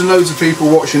loads and loads of people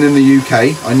watching in the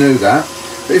UK, I know that.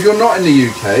 But if you're not in the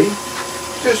UK,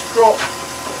 just drop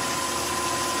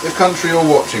the country you're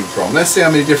watching from. Let's see how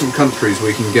many different countries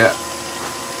we can get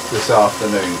this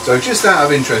afternoon. So just out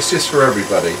of interest, just for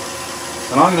everybody.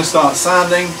 And I'm going to start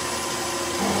sanding.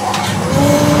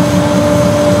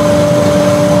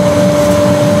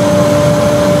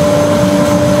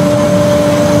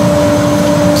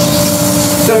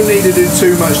 Don't need to do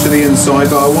too much to the inside,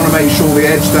 but I want to make sure the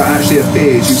edge that actually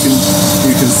appears, you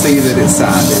can see that it's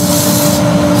sanded.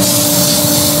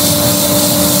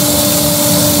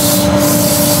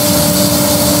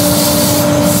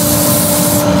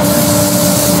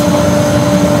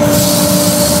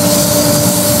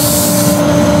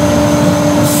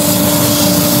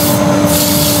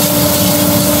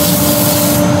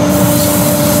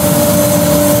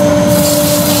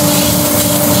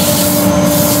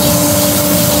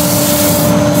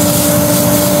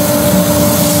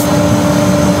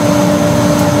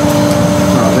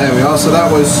 So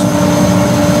that's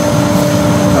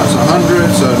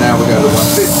 100, so now we go to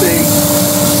 150.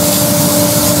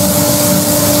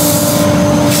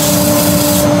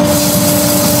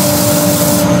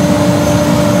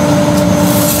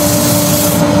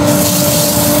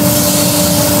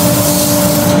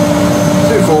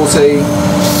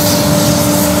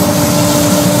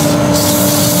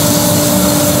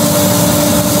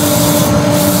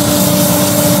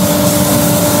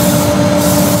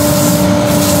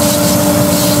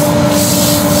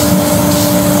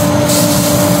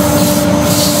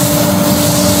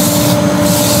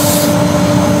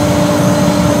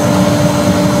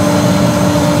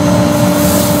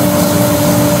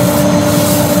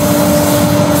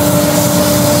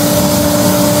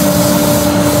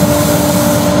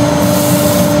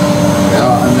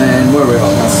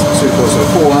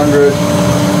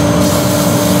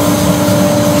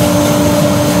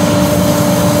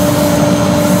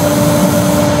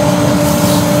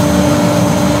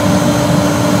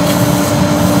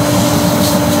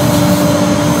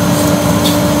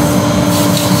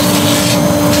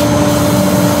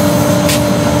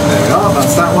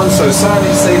 So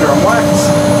sanding, sealer and wax.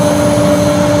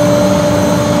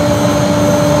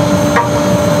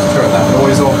 Just turn that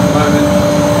noise off for a moment.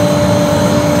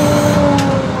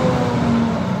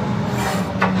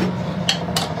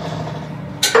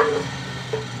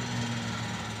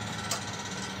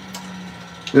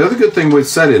 The other good thing with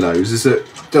cellulose is that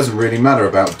it doesn't really matter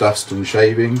about dust and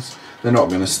shavings. They're not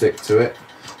going to stick to it.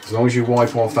 As long as you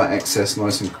wipe off that excess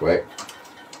nice and quick.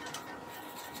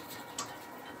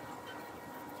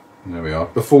 There we are,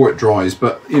 before it dries,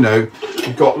 but you know,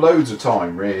 you've got loads of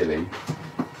time really.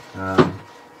 Not,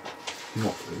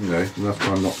 you know, enough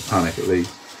time not to panic at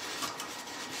least.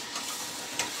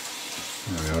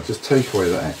 There we are, just take away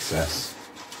that excess.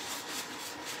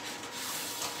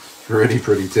 Really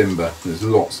pretty timber, there's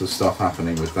lots of stuff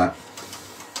happening with that.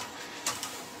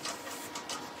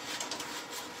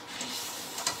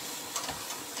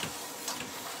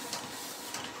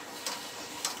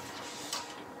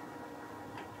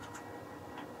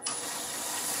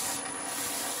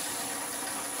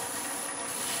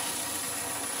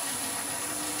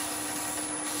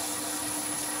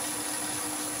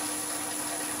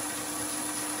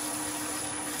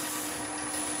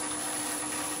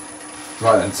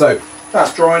 Right then, so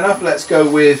that's dry enough. Let's go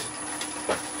with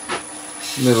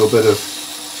a little bit of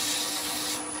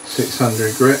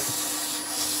 600 grit.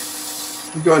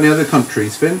 You got any other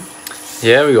countries, Finn?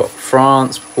 Yeah, we got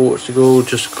France, Portugal,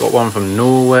 just got one from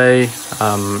Norway,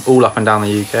 all up and down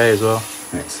the UK as well.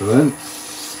 Excellent.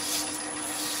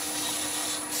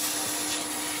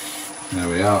 There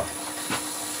we are.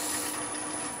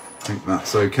 I think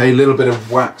that's okay. A little bit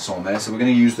of wax on there, so we're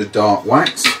going to use the dark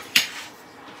wax.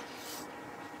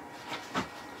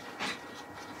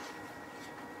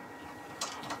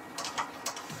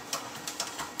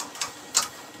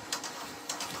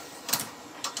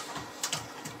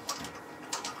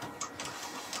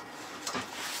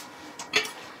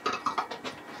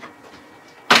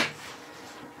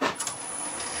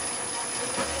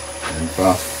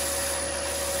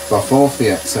 Buff off the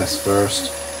excess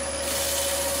first.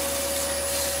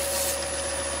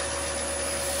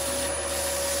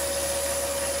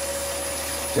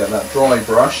 Get that dry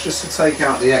brush just to take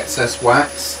out the excess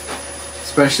wax,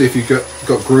 especially if you've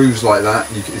got grooves like that.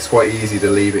 It's quite easy to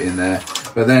leave it in there.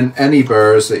 But then any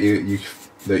burrs that you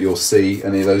that you'll see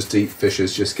any of those deep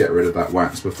fissures, just get rid of that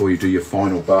wax before you do your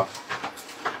final buff.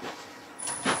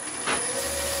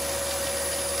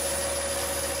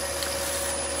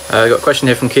 I got a question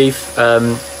here from Keith.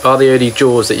 Are the OD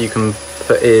jaws that you can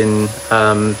put in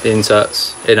the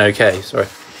inserts in okay? Sorry.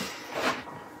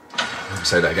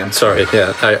 Say that again. Sorry,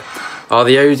 yeah. No. Are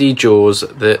the OD jaws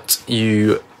that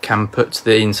you can put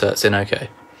the inserts in okay?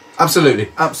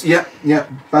 Absolutely. Yeah,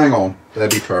 bang on.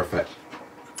 They'd be perfect.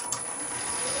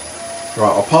 Right,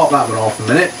 I'll park that one off a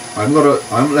minute. I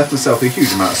haven't left myself a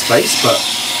huge amount of space, but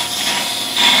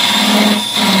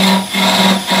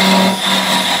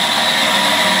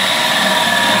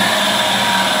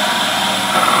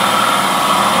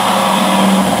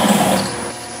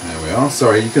there we are.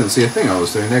 Sorry, you couldn't see a thing I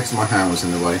was doing there because my hand was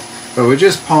in the way. But we're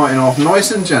just parting off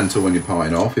nice and gentle when you're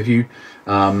parting off. If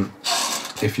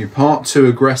you part too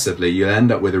aggressively, you'll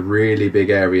end up with a really big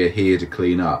area here to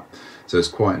clean up. So it's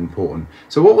quite important.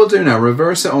 So what we'll do now,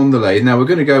 reverse it on the lathe. Now we're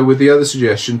going to go with the other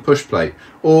suggestion, push plate,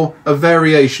 or a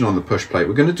variation on the push plate.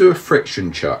 We're going to do a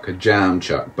friction chuck, a jam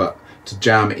chuck, but to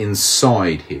jam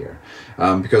inside here.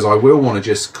 Because I will want to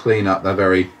just clean up the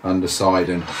very underside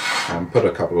and put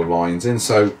a couple of lines in.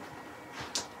 So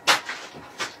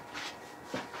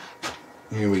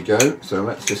here we go. So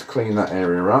let's just clean that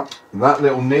area up. That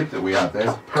little nib that we had there is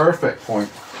a perfect point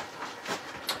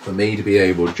for me to be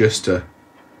able just to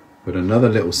put another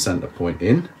little centre point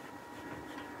in.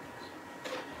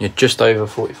 You're just over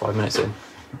 45 minutes in.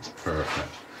 That's perfect.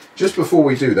 Just before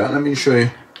we do that, let me show you.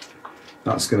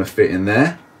 That's going to fit in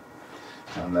there.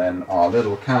 And then our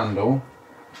little candle.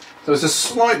 So it's a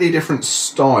slightly different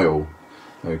style,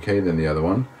 okay, than the other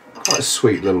one. Quite a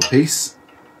sweet little piece.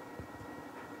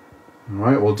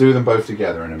 Alright, we'll do them both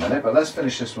together in a minute, but let's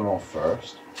finish this one off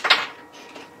first.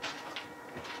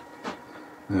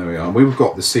 There we are. We've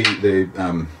got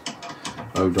the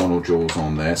O'Donnell jaws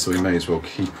on there, so we may as well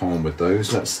keep on with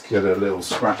those. Let's get a little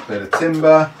scrap bit of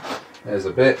timber. There's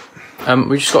a bit.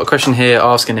 We just got a question here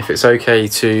asking if it's okay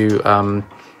to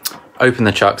open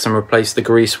the chucks and replace the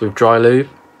grease with dry lube.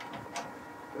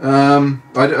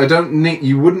 I don't need.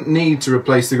 You wouldn't need to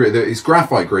replace the grease. It's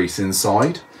graphite grease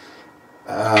inside.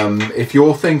 If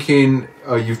you're thinking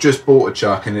you've just bought a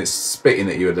chuck and it's spitting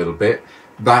at you a little bit,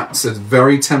 that's a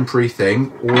very temporary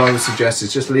thing. All I would suggest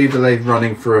is just leave the lathe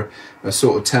running for a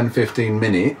sort of 10-15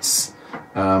 minutes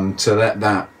to let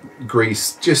that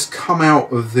grease just come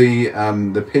out of the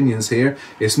pinions here.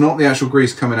 It's not the actual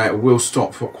grease coming out, it will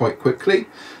stop quite quickly.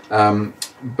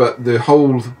 But the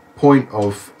whole point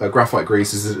of graphite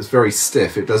grease is that it's very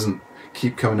stiff, it doesn't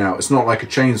keep coming out. It's not like a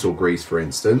chainsaw grease, for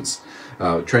instance.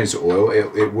 Chainsaw oil,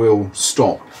 it will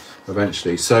stop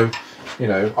eventually. So, you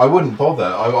know, I wouldn't bother.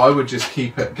 I would just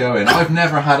keep it going. I've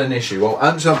never had an issue. Well,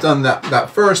 once I've done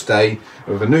that first day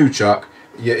with a new chuck,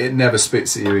 it never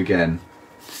spits at you again.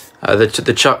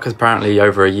 The chuck is apparently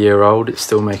over a year old. It's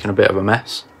still making a bit of a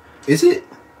mess. Is it?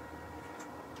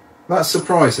 That's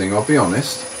surprising, I'll be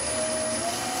honest.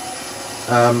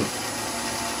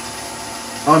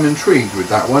 I'm intrigued with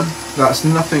that one. That's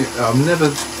nothing, I've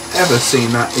never ever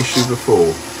seen that issue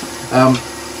before.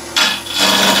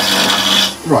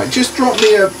 Right, just drop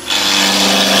me a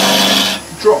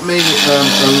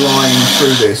line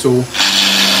through this, or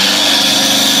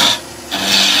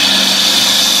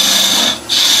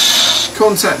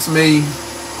contact me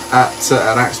at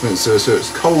Axminster. So it's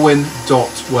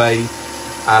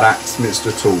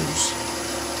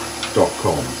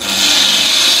colwin.way@axminstertools.com.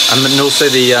 And also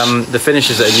the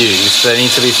finishes that are used, they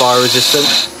need to be fire resistant.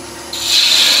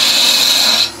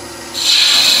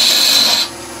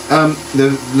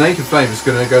 The naked flame is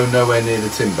going to go nowhere near the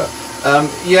timber.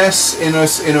 Yes, in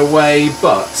a way,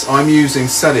 but I'm using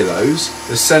cellulose.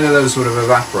 The cellulose would have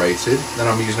evaporated, then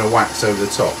I'm using a wax over the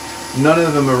top. None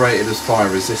of them are rated as fire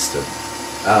resistant,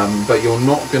 but you're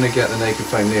not going to get the naked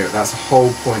flame near it. That's the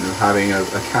whole point of having a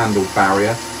candle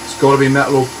barrier. It's got to be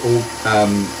metal or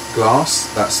glass,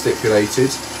 that's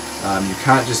stipulated. You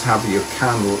can't just have your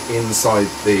candle inside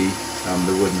the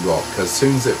wooden block, because as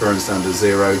soon as it burns down to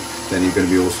zero, then you're going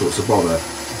to be all sorts of bother.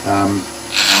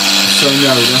 So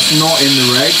no, that's not in the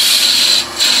regs,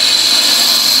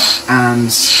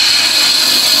 and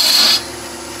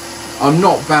I'm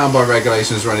not bound by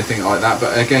regulations or anything like that,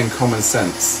 but again, common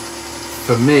sense.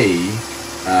 For me,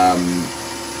 I'm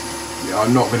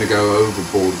not going to go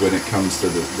overboard when it comes to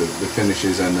the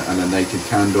finishes and a naked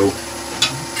candle,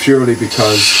 purely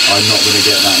because I'm not going to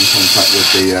get that in contact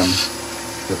with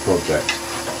the project.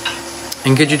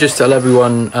 And could you just tell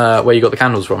everyone where you got the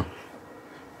candles from?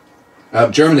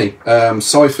 Germany,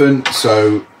 Siphon.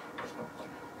 So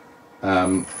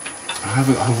I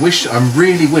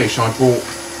really wish I brought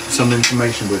some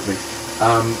information with me.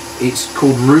 It's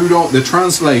called Rudolph. The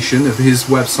translation of his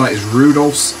website is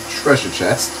Rudolph's Treasure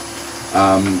Chest.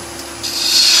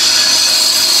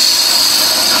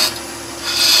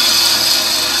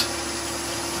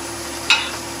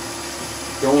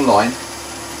 Go online.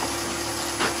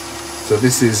 So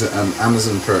this is an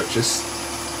Amazon purchase.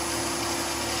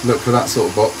 Look for that sort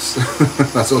of box.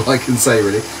 That's all I can say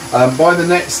really. By the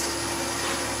next,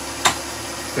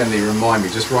 Finley, remind me,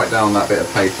 just write down that bit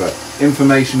of paper.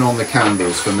 Information on the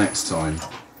candles for next time.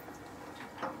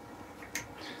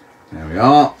 There we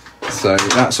are. So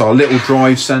that's our little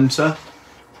drive centre.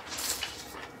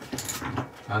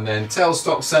 And then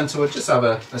tailstock centre, we'll just have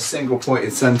a single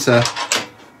pointed centre.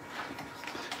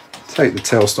 Take the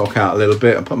tailstock out a little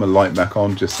bit. I'll put my light back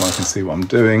on just so I can see what I'm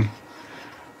doing.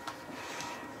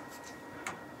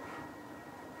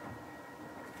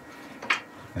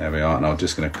 There we are, and I'm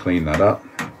just going to clean that up.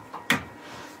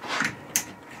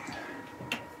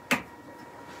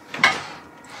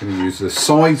 I'm going to use the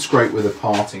side scrape with a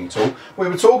parting tool. We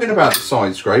were talking about the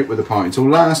side scrape with a parting tool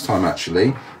last time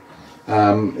actually.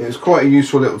 It was quite a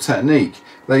useful little technique.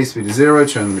 Lay speed to 0,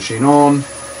 turn the machine on.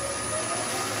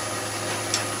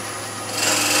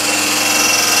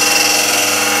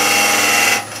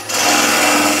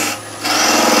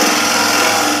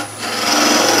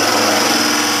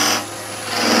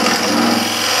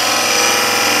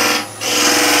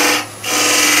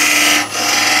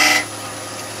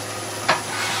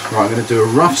 Right, I'm going to do a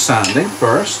rough sanding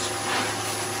first.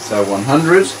 So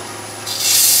 100.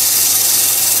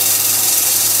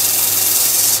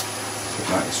 Put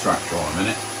that extractor on a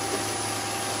minute.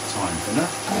 Time thinner.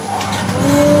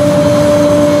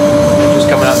 Just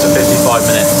coming up to 55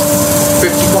 minutes.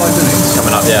 55 minutes?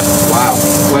 Coming up, yeah. Wow,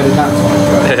 where did that time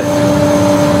go?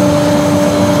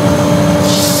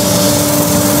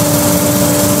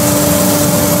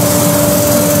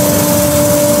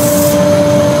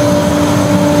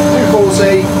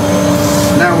 240.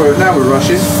 Now we're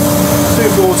rushing.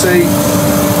 240.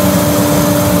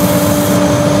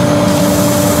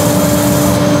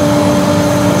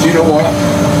 Do you know what?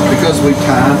 Because we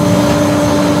can.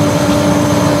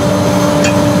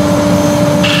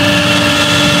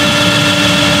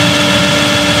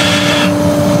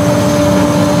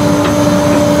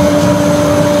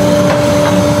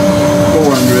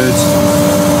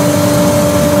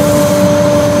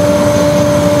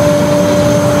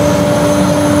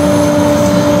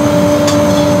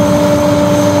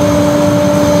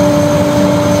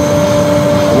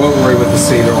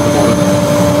 Sealer on the bottom.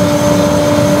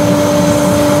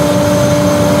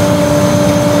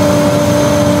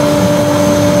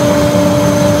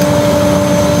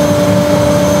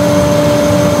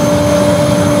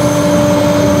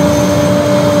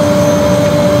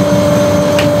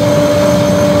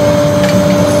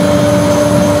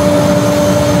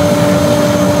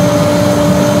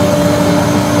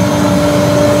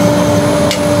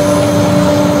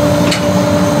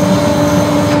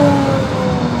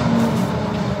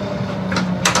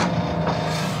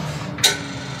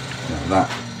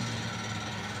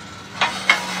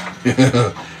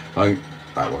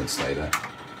 That won't stay there.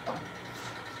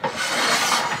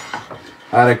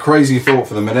 I had a crazy thought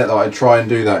for the minute that I'd try and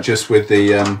do that just with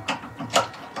the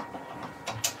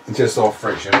just off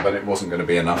friction, but it wasn't going to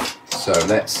be enough. So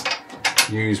let's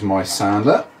use my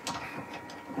sander.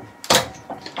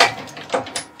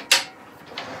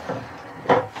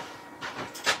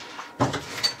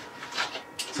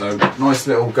 So nice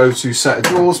little go-to set of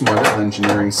jaws, my little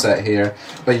engineering set here,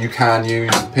 but you can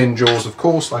use pin jaws of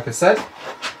course, like I said.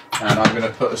 And I'm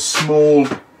going to put a small,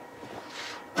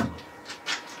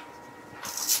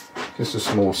 just a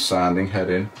small sanding head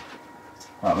in.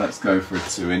 Right, let's go for a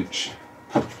 2-inch,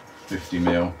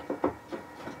 50mm.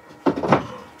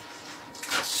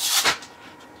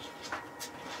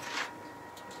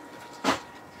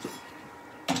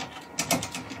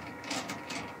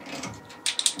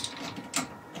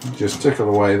 Just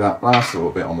tickle away that last little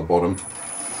bit on the bottom.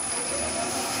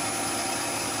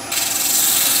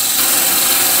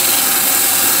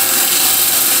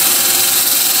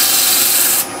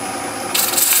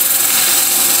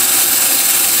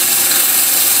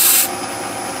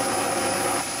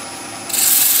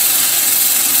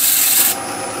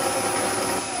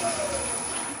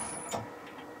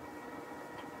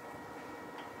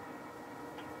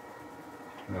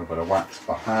 A little bit of wax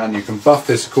by hand. You can buff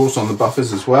this of course on the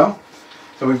buffers as well.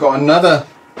 So we've got another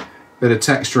bit of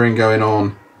texturing going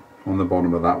on the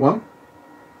bottom of that one.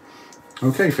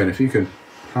 Okay Finn, if you could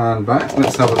pan back,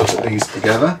 let's have a look at these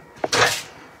together.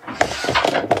 We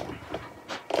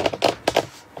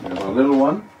have our little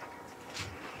one,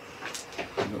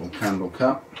 a little candle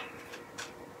cup.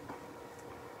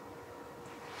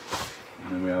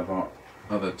 And then we have our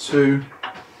other two.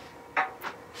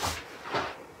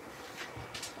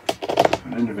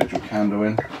 An individual candle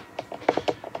in.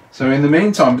 So in the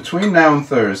meantime, between now and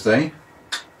Thursday,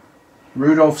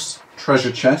 Rudolph's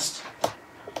treasure chest,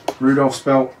 Rudolph's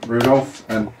belt, Rudolph,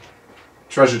 and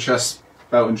treasure chest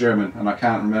spelled in German, and I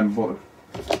can't remember what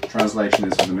the translation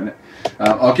is for the minute.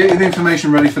 I'll get you the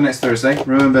information ready for next Thursday.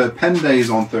 Remember, pen day is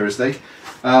on Thursday.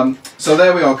 So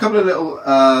there we are, a couple of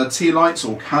little tea lights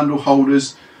or candle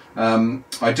holders.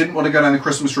 I didn't want to go down the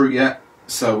Christmas route yet,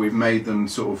 so we've made them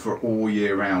sort of for all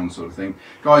year round sort of thing.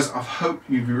 Guys, I hope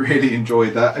you've really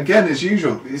enjoyed that. Again, as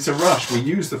usual, it's a rush. We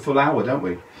use the full hour, don't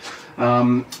we?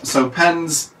 So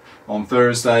pens on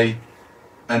Thursday.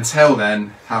 Until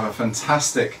then, have a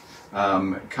fantastic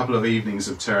couple of evenings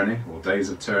of turning, or days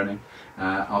of turning.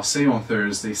 I'll see you on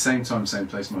Thursday, same time, same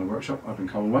place, my workshop up in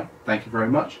Colwin Way. Thank you very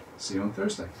much. See you on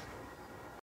Thursday.